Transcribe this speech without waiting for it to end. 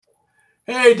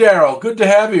Hey, Darrell, good to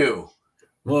have you.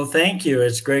 Well, thank you.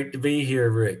 It's great to be here,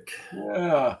 Rick.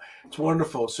 Yeah, it's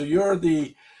wonderful. So you're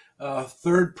the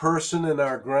third person in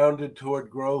our Grounded Toward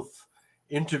Growth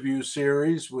interview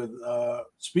series with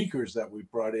speakers that we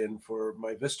brought in for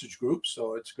my Vistage group.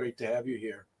 So it's great to have you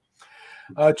here.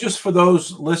 Just for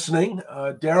those listening,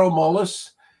 Darrell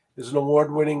Mullis is an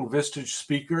award-winning Vistage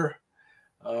speaker.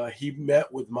 He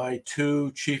met with my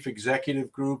two chief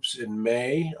executive groups in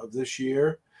May of this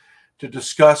year to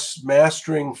discuss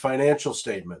mastering financial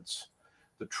statements,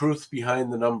 the truth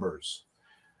behind the numbers.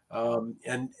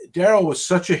 And Darrell was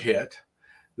such a hit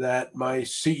that my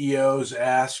CEOs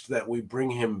asked that we bring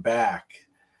him back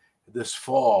this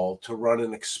fall to run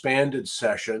an expanded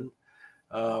session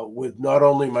with not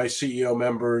only my CEO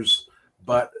members,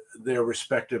 but their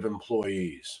respective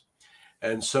employees.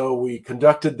 And so we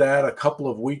conducted that a couple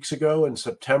of weeks ago in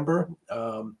September.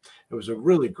 It was a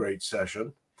really great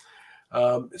session.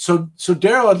 So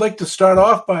Darrell, I'd like to start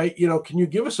off by, can you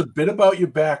give us a bit about your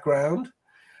background,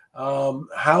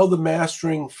 how the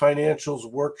Mastering Financials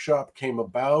workshop came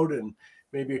about, and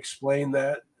maybe explain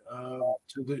that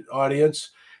to the audience,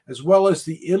 as well as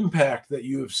the impact that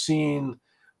you have seen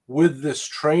with this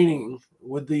training,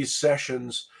 with these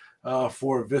sessions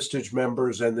for Vistage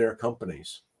members and their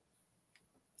companies.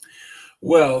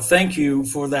 Well, thank you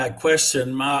for that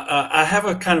question. I have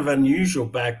a kind of unusual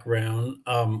background.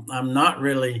 I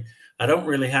don't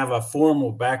really have a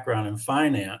formal background in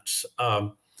finance.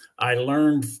 I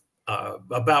learned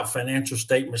about financial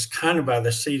statements kind of by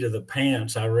the seat of the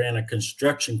pants. I ran a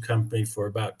construction company for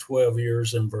about 12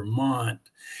 years in Vermont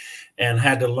and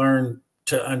had to learn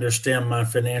to understand my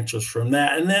financials from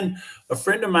that. And then a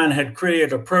friend of mine had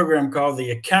created a program called the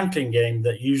Accounting Game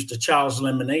that used a child's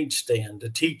lemonade stand to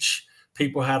teach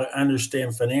people how to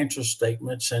understand financial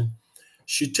statements. And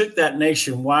she took that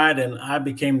nationwide, and I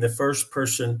became the first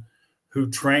person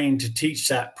who trained to teach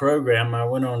that program. I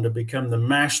went on to become the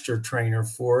master trainer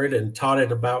for it and taught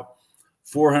it about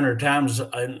 400 times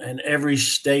in every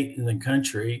state in the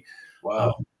country.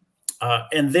 Uh, Wow.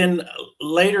 and then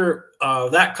later,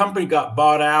 that company got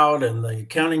bought out, and the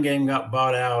accounting game got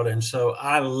bought out, and so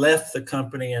I left the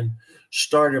company and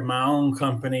started my own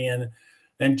company and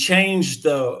changed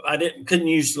the. I didn't couldn't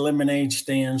use the lemonade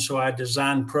stand, so I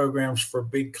designed programs for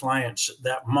big clients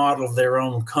that model their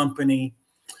own company,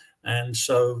 and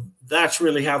so that's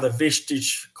really how the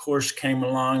Vistage course came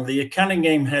along. The accounting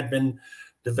game had been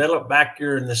developed back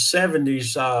here in the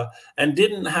 70s and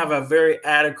didn't have a very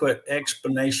adequate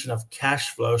explanation of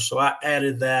cash flow. So I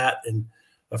added that and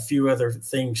a few other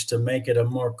things to make it a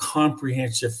more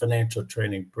comprehensive financial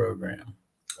training program.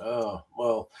 Oh,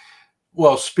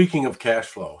 well, speaking of cash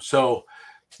flow, so,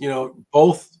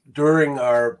 both during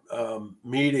our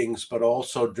meetings, but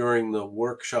also during the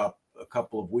workshop a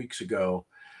couple of weeks ago,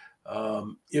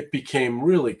 it became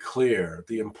really clear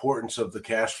the importance of the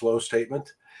cash flow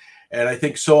statement. And I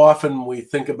think so often we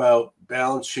think about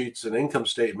balance sheets and income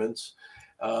statements,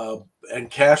 uh, and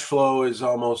cash flow is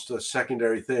almost a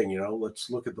secondary thing. Let's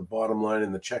look at the bottom line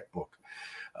in the checkbook.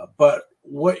 But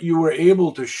what you were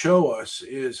able to show us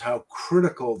is how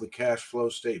critical the cash flow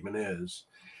statement is.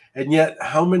 And yet,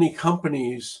 how many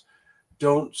companies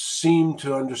don't seem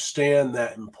to understand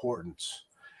that importance,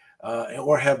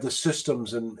 or have the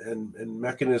systems and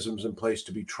mechanisms in place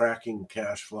to be tracking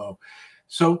cash flow.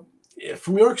 So,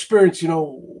 from your experience,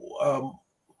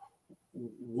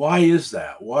 why is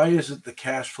that? Why is it the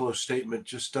cash flow statement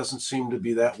just doesn't seem to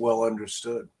be that well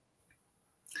understood?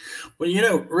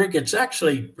 Well, Rick, it's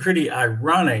actually pretty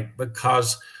ironic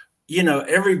because,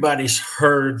 everybody's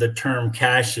heard the term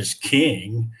cash is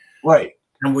king. Right.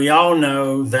 And we all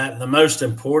know that the most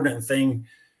important thing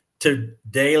to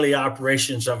daily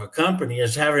operations of a company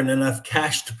is having enough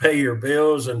cash to pay your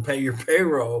bills and pay your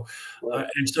payroll. Right.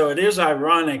 And so it is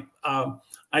ironic.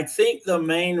 I think the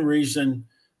main reason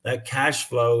that cash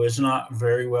flow is not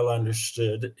very well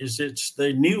understood is it's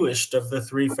the newest of the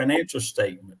three financial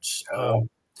statements.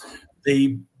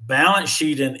 The balance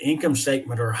sheet and income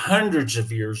statement are hundreds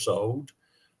of years old.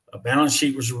 A balance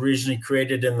sheet was originally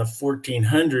created in the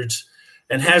 1400s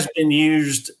and has been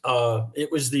used.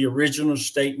 It was the original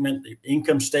statement. The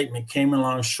income statement came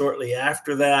along shortly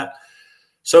after that.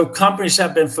 So companies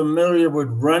have been familiar with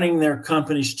running their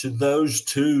companies to those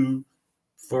two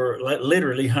for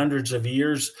literally hundreds of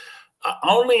years.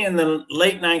 Only in the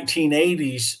late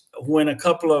 1980s, when a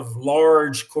couple of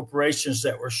large corporations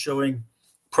that were showing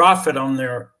profit on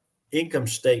their income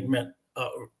statement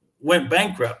went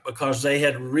bankrupt because they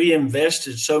had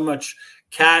reinvested so much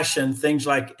cash in things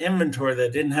like inventory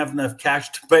that didn't have enough cash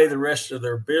to pay the rest of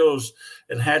their bills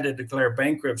and had to declare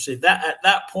bankruptcy. That at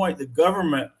that point, the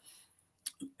government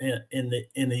in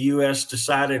the U.S.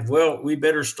 decided, well, we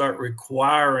better start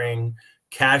requiring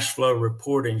cash flow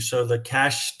reporting. So the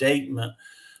cash statement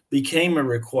became a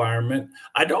requirement.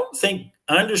 I don't think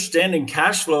understanding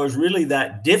cash flow is really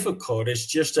that difficult. It's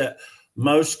just that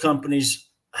most companies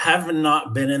have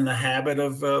not been in the habit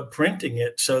of printing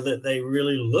it so that they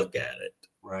really look at it.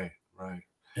 Right, right.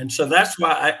 And so that's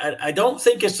why I don't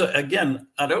think it's, again,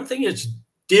 I don't think it's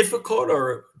difficult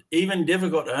or even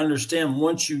difficult to understand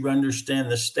once you understand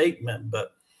the statement,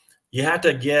 but you have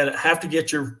to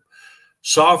get your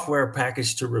software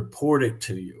package to report it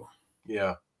to you.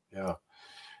 Yeah, yeah.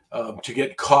 To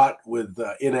get caught with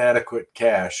inadequate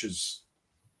cash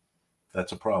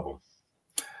that's a problem.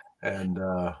 And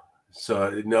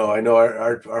so, no, I know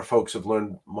our folks have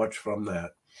learned much from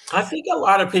that. I think a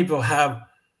lot of people have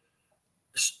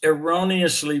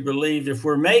erroneously believed if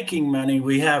we're making money,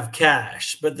 we have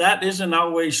cash, but that isn't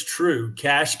always true.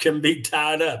 Cash can be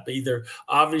tied up. Either,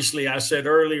 obviously, I said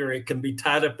earlier, it can be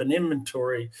tied up in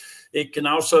inventory. It can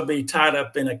also be tied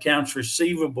up in accounts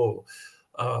receivable.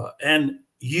 And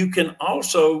you can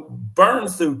also burn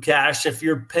through cash if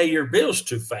you pay your bills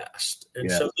too fast. And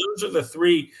so those are the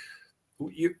three.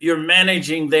 You're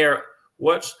managing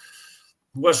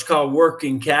what's called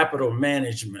working capital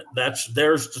management.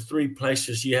 There's the three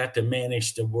places you have to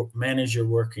manage your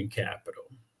working capital.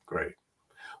 Great.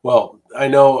 Well, I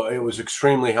know it was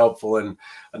extremely helpful and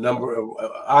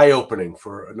eye-opening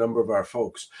for a number of our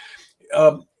folks.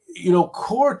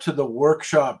 Core to the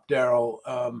workshop,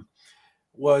 Darrell,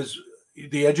 was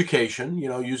the education,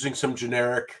 using some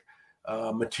generic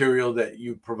material that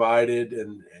you provided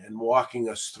and walking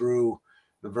us through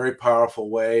in a very powerful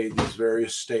way these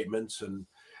various statements and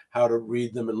how to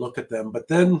read them and look at them. But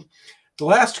then the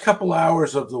last couple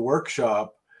hours of the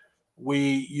workshop,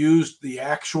 we used the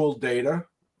actual data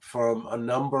from a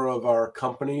number of our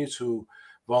companies who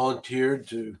volunteered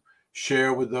to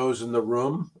share with those in the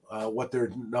room what their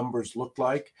numbers looked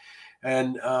like.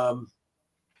 And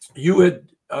you had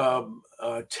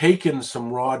taken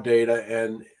some raw data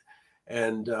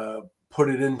and put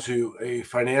it into a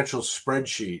financial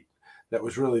spreadsheet that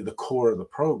was really the core of the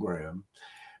program,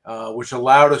 which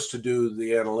allowed us to do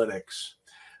the analytics.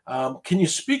 Can you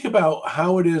speak about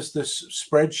how it is this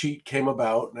spreadsheet came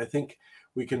about? And I think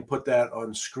we can put that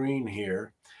on screen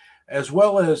here, as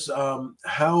well as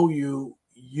how you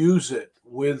use it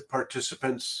with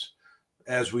participants,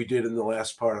 as we did in the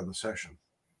last part of the session.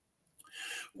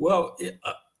 Well,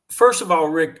 first of all,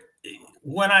 Rick,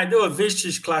 when I do a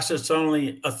Vistage class, it's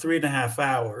only 3.5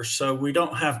 hours. So we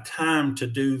don't have time to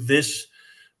do this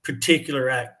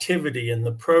particular activity in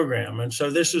the program. And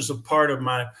so this is a part of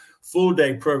my full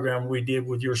day program we did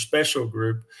with your special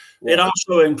group. Yeah. It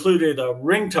also included a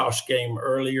ring toss game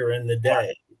earlier in the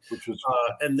day. Which was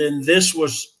and then this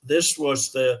was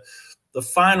the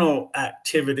final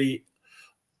activity.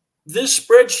 This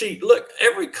spreadsheet, look,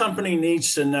 every company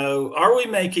needs to know, are we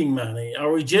making money?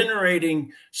 Are we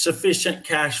generating sufficient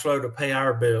cash flow to pay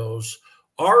our bills?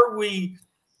 Are we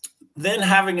then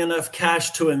having enough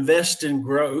cash to invest in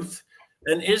growth?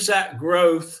 And is that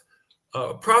growth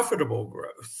profitable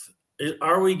growth?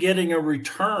 Are we getting a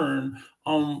return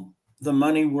on the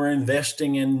money we're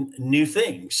investing in new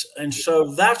things? And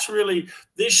so that's really,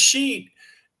 this sheet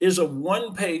is a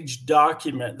one-page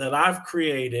document that I've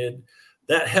created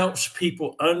that helps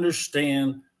people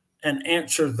understand and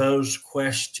answer those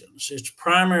questions. Its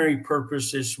primary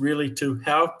purpose is really to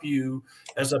help you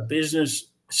as a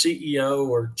business CEO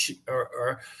or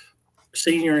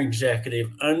senior executive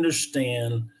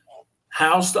understand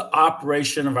how's the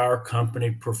operation of our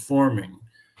company performing,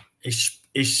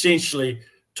 essentially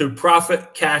to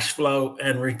profit, cash flow,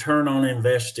 and return on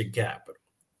invested capital.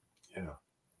 Yeah,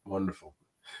 wonderful.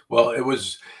 Well, it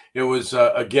was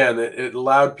again, it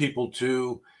allowed people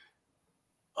to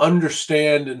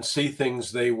understand and see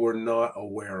things they were not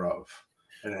aware of,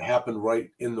 and it happened right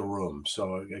in the room.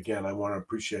 So again, I want to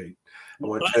appreciate.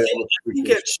 I think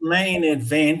its main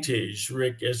advantage,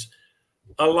 Rick, is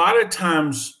a lot of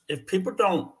times if people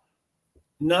don't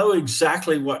know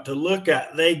exactly what to look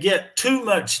at, they get too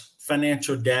much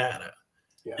financial data,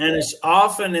 and it's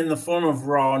often in the form of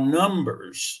raw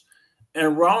numbers.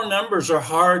 And raw numbers are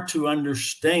hard to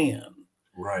understand.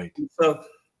 Right. So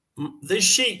this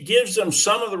sheet gives them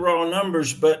some of the raw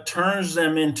numbers, but turns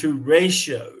them into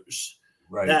ratios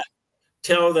that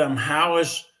tell them how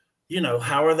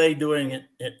are they doing it?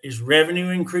 Is revenue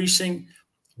increasing?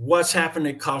 What's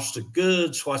happening to cost of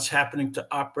goods? What's happening to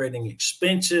operating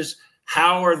expenses?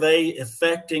 How are they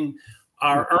affecting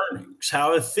our earnings?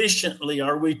 How efficiently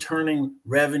are we turning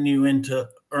revenue into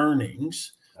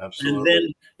earnings? And Absolutely.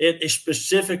 then it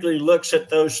specifically looks at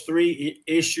those three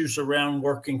issues around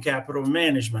working capital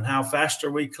management. How fast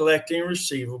are we collecting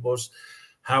receivables?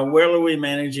 How well are we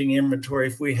managing inventory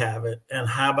if we have it? And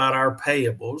how about our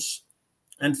payables?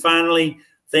 And finally,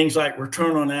 things like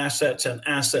return on assets and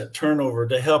asset turnover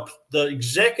to help the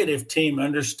executive team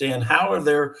understand how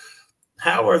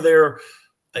are their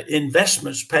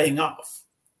investments paying off.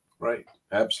 Right.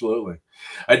 Absolutely.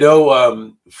 I know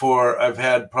I've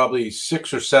had probably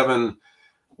 6 or 7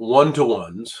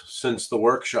 one-to-ones since the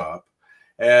workshop.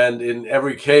 And in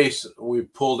every case,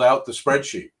 we've pulled out the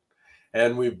spreadsheet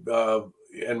and we've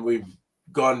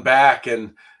gone back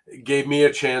and gave me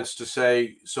a chance to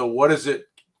say, so what is it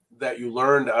that you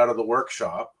learned out of the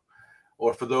workshop?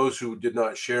 Or for those who did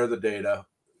not share the data,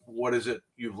 what is it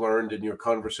you've learned in your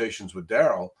conversations with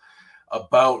Darrell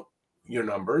about your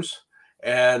numbers?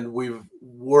 And we've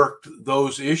worked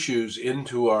those issues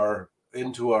into our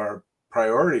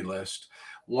priority list.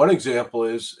 One example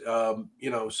is,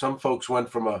 some folks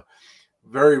went from a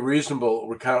very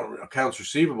reasonable accounts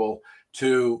receivable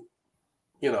to,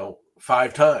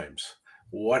 5 times.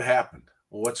 What happened?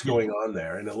 What's going on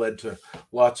there? And it led to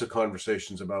lots of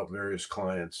conversations about various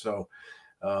clients. So,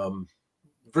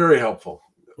 very helpful.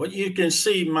 Well, you can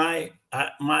see my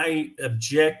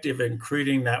objective in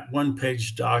creating that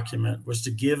one-page document was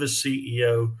to give a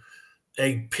CEO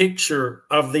a picture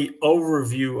of the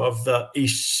overview of the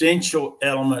essential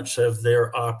elements of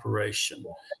their operation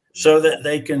so that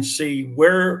they can see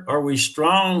where are we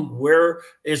strong, where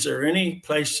is there any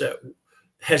place that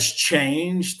has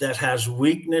changed, that has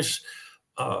weakness,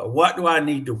 what do I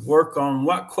need to work on,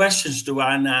 what questions do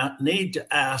I now need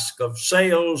to ask of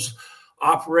sales,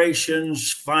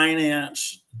 operations,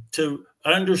 finance, to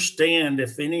understand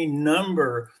if any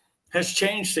number has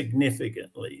changed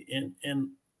significantly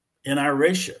in our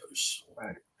ratios.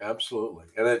 Right. Absolutely.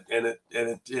 And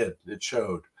it did. It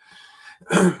showed.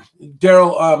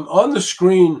 Darrell, on the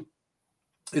screen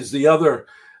is the other,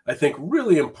 I think,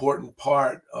 really important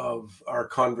part of our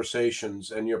conversations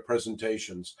and your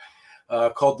presentations,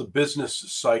 called the business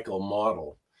cycle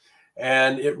model.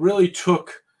 And it really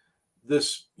took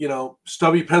this,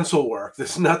 stubby pencil work,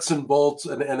 this nuts and bolts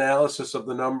and analysis of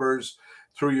the numbers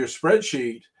through your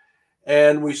spreadsheet.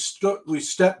 And we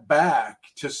stepped back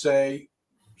to say,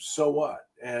 so what?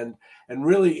 And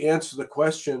really answer the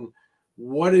question,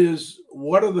 what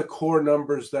are the core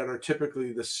numbers that are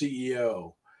typically the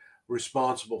CEO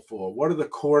responsible for? What are the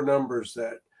core numbers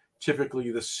that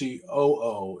typically the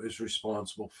COO is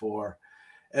responsible for?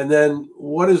 And then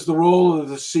what is the role of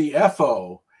the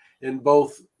CFO in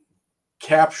both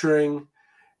capturing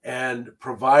and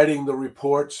providing the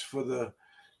reports for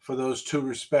those two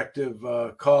respective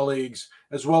colleagues,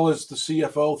 as well as the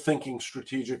CFO thinking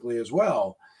strategically as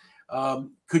well?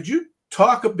 Could you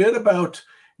talk a bit about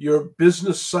your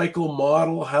business cycle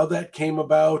model, how that came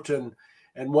about, and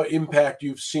what impact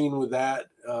you've seen with that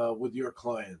with your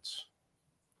clients?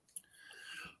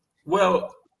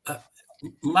 Well,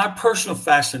 my personal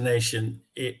fascination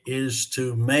is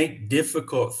to make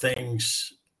difficult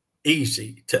things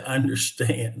easy to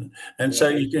understand. And so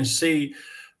you can see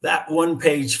that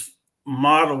one-page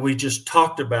model we just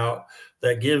talked about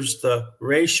that gives the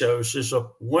ratios is a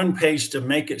one page to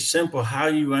make it simple how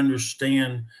you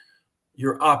understand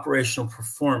your operational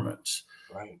performance.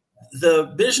 Right.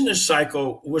 The business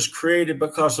cycle was created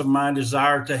because of my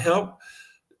desire to help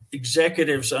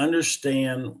executives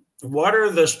understand what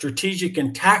are the strategic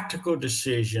and tactical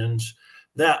decisions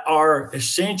that are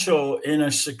essential in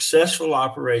a successful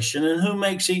operation and who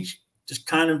makes each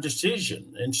kind of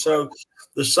decision. And so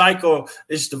the cycle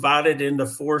is divided into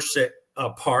 4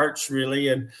 parts, really.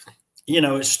 And,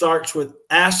 it starts with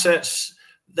assets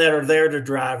that are there to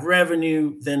drive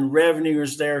revenue. Then revenue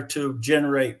is there to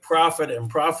generate profit, and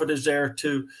profit is there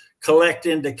to collect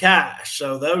into cash.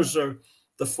 So those are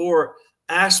the 4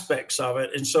 aspects of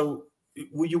it. And so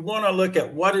you want to look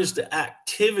at what is the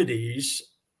activities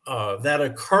that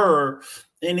occur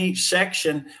in each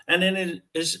section. And then it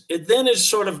is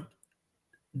sort of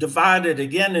divided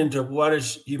again into what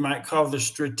is you might call the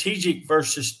strategic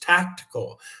versus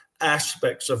tactical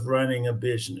aspects of running a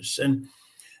business. And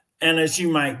as you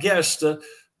might guess, the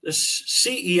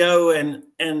CEO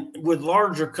and with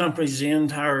larger companies, the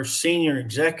entire senior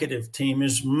executive team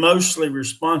is mostly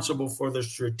responsible for the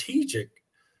strategic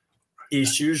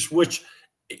issues, which,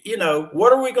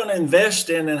 what are we going to invest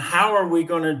in and how are we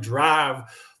going to drive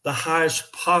the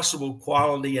highest possible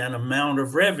quality and amount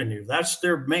of revenue? That's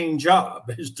their main job,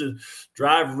 is to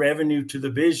drive revenue to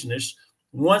the business.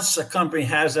 Once a company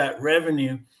has that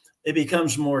revenue, it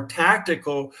becomes more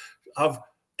tactical of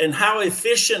and how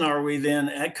efficient are we then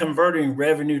at converting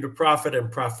revenue to profit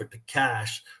and profit to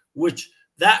cash, which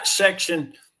that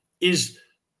section is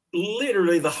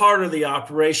literally the heart of the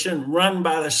operation, run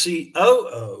by the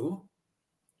COO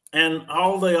and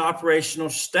all the operational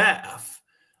staff.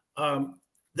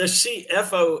 The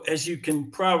CFO, as you can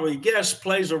probably guess,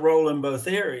 plays a role in both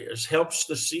areas, helps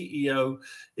the CEO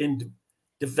in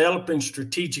developing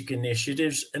strategic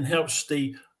initiatives and helps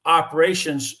the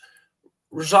operations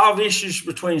resolve issues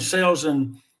between sales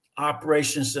and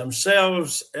operations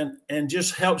themselves, and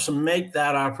just helps them make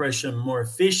that operation more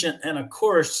efficient. And of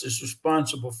course, is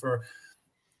responsible for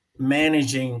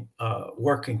managing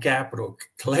working capital,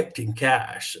 collecting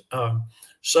cash.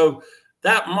 So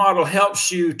that model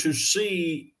helps you to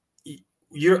see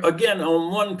again,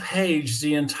 on one page,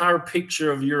 the entire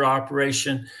picture of your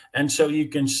operation. And so you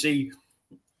can see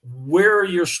where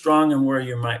you're strong and where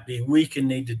you might be weak and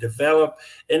need to develop.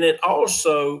 And it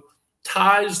also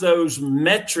ties those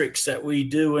metrics that we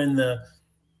do in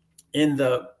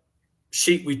the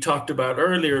sheet we talked about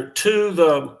earlier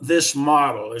to this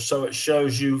model. So it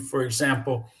shows you, for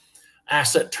example,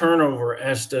 asset turnover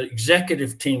as the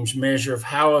executive team's measure of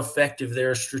how effective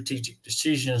their strategic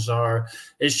decisions are.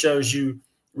 It shows you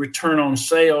return on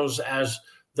sales as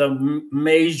the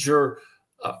major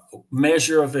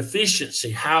measure of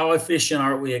efficiency. How efficient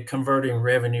are we at converting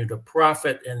revenue to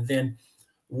profit? And then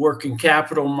working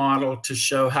capital model to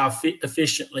show how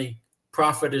efficiently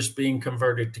profit is being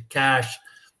converted to cash.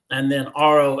 And then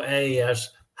ROA as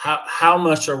how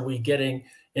much are we getting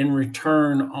in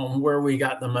return on where we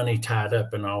got the money tied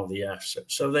up in all the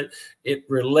assets, so that it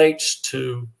relates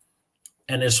to,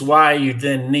 and it's why you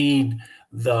then need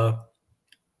the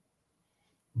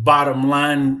bottom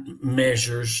line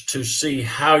measures to see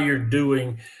how you're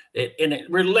doing it. And it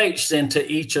relates into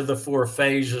each of the 4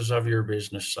 phases of your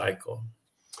business cycle.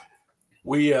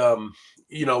 We have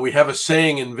a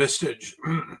saying in Vistage,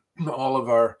 all of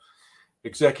our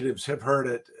executives have heard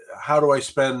it. How do I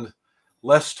spend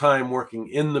less time working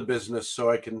in the business so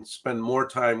I can spend more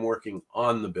time working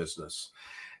on the business?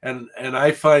 And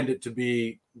I find it to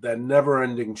be that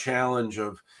never-ending challenge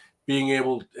of being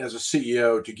able, as a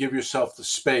CEO, to give yourself the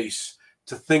space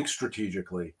to think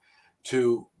strategically,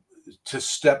 to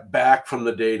step back from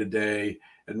the day-to-day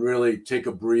and really take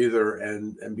a breather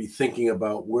and be thinking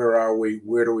about where are we,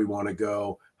 where do we want to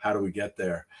go, how do we get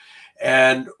there?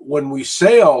 And when we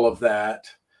say all of that,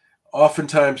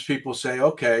 oftentimes people say,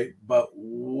 okay, but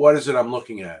what is it I'm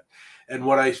looking at? And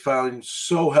what I found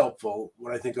so helpful,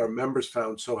 what I think our members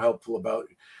found so helpful about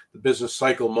the business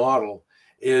cycle model,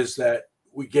 is that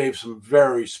we gave some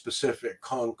very specific,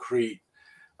 concrete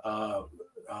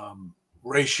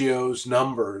ratios,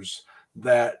 numbers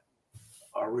that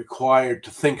are required to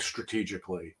think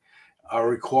strategically, are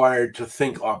required to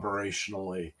think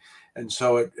operationally. And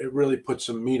so it really puts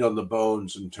some meat on the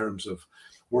bones in terms of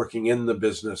working in the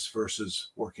business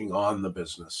versus working on the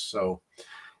business. So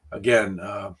again,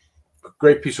 a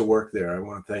great piece of work there. I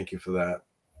want to thank you for that.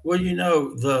 Well,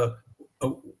 the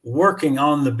working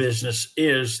on the business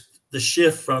is the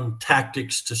shift from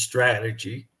tactics to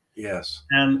strategy. Yes.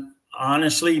 And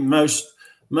honestly, most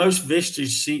Vistage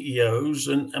CEOs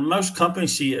and most company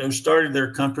CEOs started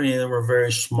their company, they were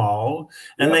very small,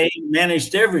 and they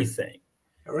managed everything.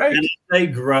 Right. And if they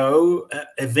grow,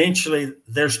 eventually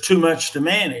there's too much to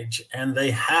manage, and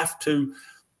they have to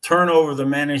turn over the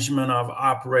management of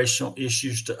operational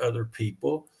issues to other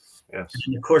people. Yes.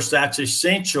 And of course, that's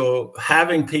essential.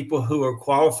 Having people who are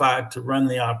qualified to run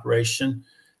the operation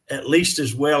at least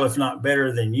as well, if not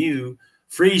better than you,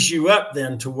 frees you up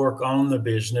then to work on the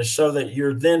business, so that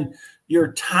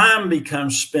your time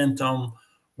becomes spent on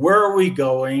where are we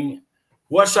going,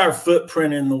 what's our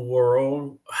footprint in the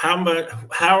world, how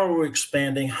are we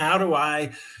expanding, how do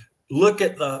I look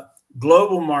at the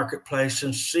global marketplace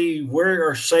and see where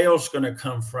are sales going to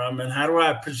come from, and how do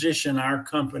I position our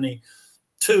company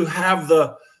to have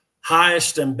the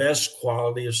highest and best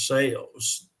quality of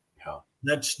sales. Yeah.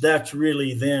 That's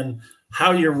really then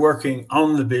how you're working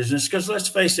on the business, because let's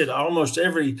face it, almost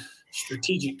every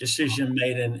strategic decision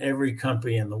made in every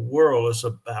company in the world is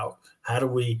about how do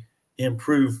we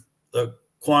improve the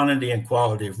quantity and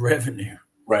quality of revenue.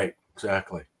 Right,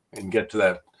 exactly, and get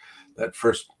to that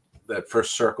first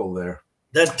circle there.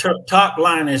 That top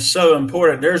line is so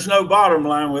important. There's no bottom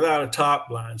line without a top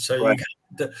line. So right.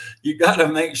 you got to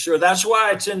make sure. That's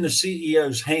why it's in the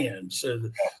CEO's hands. So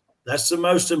that's the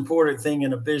most important thing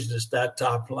in a business, that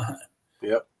top line.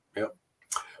 Yep.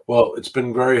 Well, it's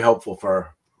been very helpful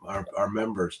for our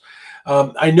members.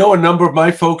 I know a number of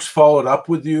my folks followed up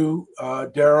with you,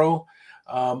 Darrell.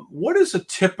 What is a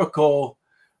typical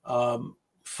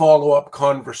follow-up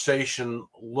conversation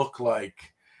look like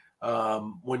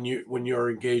when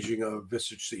you're engaging a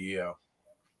Vistage CEO?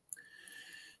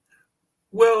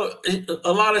 Well,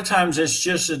 a lot of times it's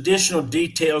just additional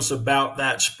details about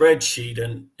that spreadsheet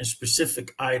and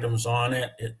specific items on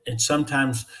it. And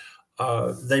sometimes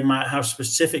they might have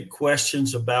specific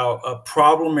questions about a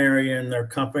problem area in their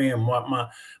company and what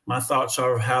my thoughts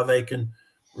are of how they can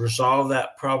resolve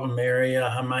that problem area.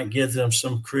 I might give them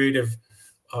some creative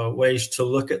ways to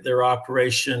look at their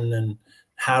operation and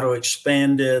how to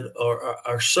expand it,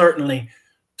 or certainly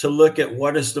to look at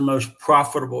what is the most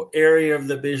profitable area of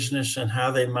the business and how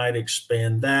they might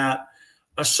expand that.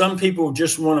 Some people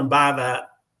just want to buy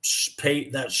that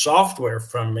software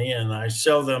from me, and I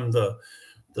sell them the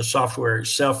software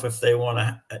itself if they want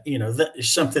to, that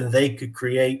is something they could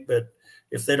create. But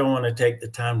if they don't want to take the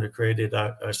time to create it,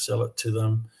 I sell it to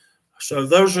them. So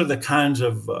those are the kinds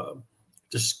of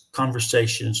just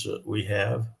conversations that we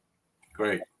have.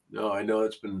 Great. No, I know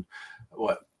it's been,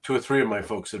 2 or 3 of my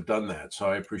folks have done that, so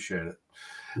I appreciate it.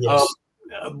 Yes.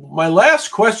 My last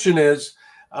question is,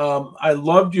 I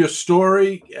loved your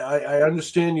story. I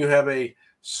understand you have a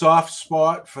soft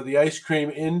spot for the ice cream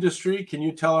industry. Can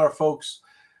you tell our folks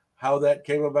how that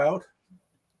came about?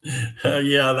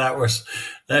 Yeah,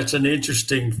 that's an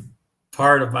interesting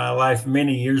part of my life.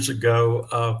 Many years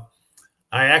ago,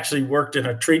 I actually worked in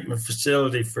a treatment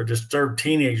facility for disturbed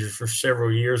teenagers for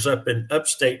several years up in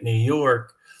upstate New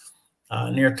York,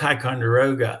 near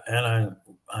Ticonderoga. And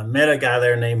I met a guy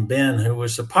there named Ben, who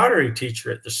was a pottery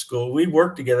teacher at the school. We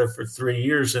worked together for 3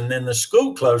 years, and then the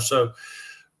school closed. So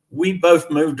we both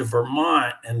moved to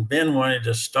Vermont, and Ben wanted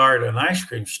to start an ice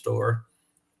cream store.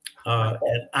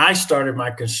 And I started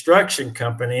my construction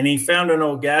company, and he found an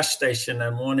old gas station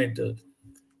and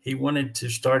he wanted to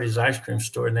start his ice cream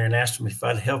store in there, and asked me if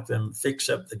I'd help him fix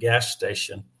up the gas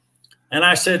station. And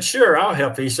I said, sure, I'll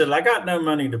help you. He said, I got no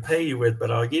money to pay you with,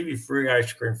 but I'll give you free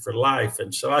ice cream for life.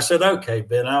 And so I said, okay,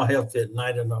 Ben, I'll help you at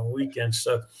night and on weekends.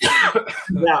 So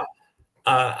now,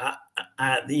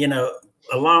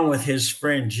 along with his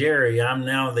friend Jerry, I'm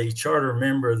now the charter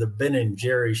member of the Ben and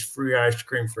Jerry's Free Ice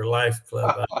Cream for Life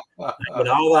Club. I get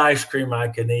all the ice cream I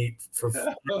can eat for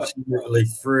absolutely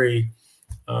free.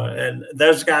 And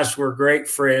those guys were great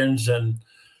friends, and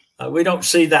we don't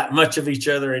see that much of each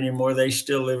other anymore. They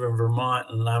still live in Vermont,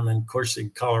 and I'm in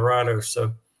Colorado.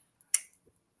 So,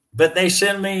 but they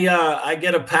send me, I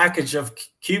get a package of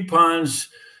coupons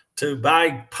to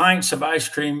buy pints of ice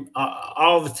cream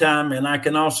all the time. And I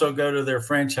can also go to their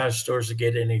franchise stores to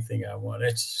get anything I want.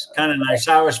 It's kind of nice.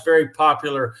 I was very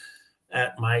popular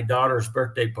at my daughter's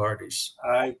birthday parties.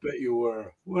 I bet you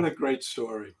were. What a great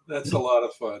story. That's a lot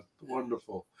of fun.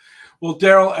 Wonderful. Well,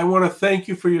 Darrell, I want to thank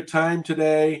you for your time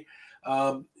today.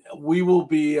 We will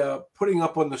be putting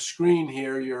up on the screen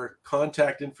here your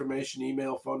contact information,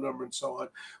 email, phone number, and so on.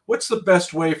 What's the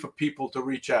best way for people to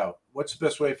reach out? What's the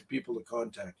best way for people to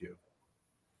contact you?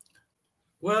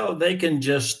 Well, they can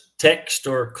just text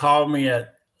or call me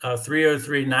at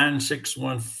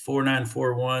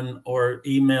 303-961-4941 or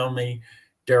email me,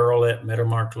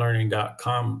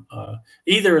 Darrell@metamarklearning.com.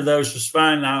 Either of those is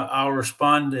fine. I'll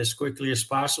respond as quickly as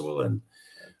possible and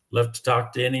love to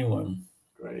talk to anyone.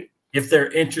 Great. If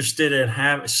they're interested in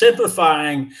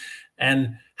simplifying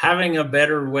and having a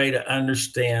better way to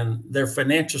understand their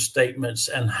financial statements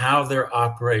and how their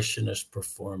operation is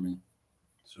performing.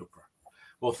 Super.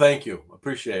 Well, thank you.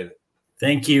 Appreciate it.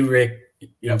 Thank you, Rick.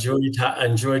 Yep.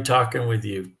 Enjoy talking with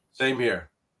you. Same here.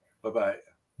 Bye-bye.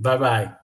 Bye-bye.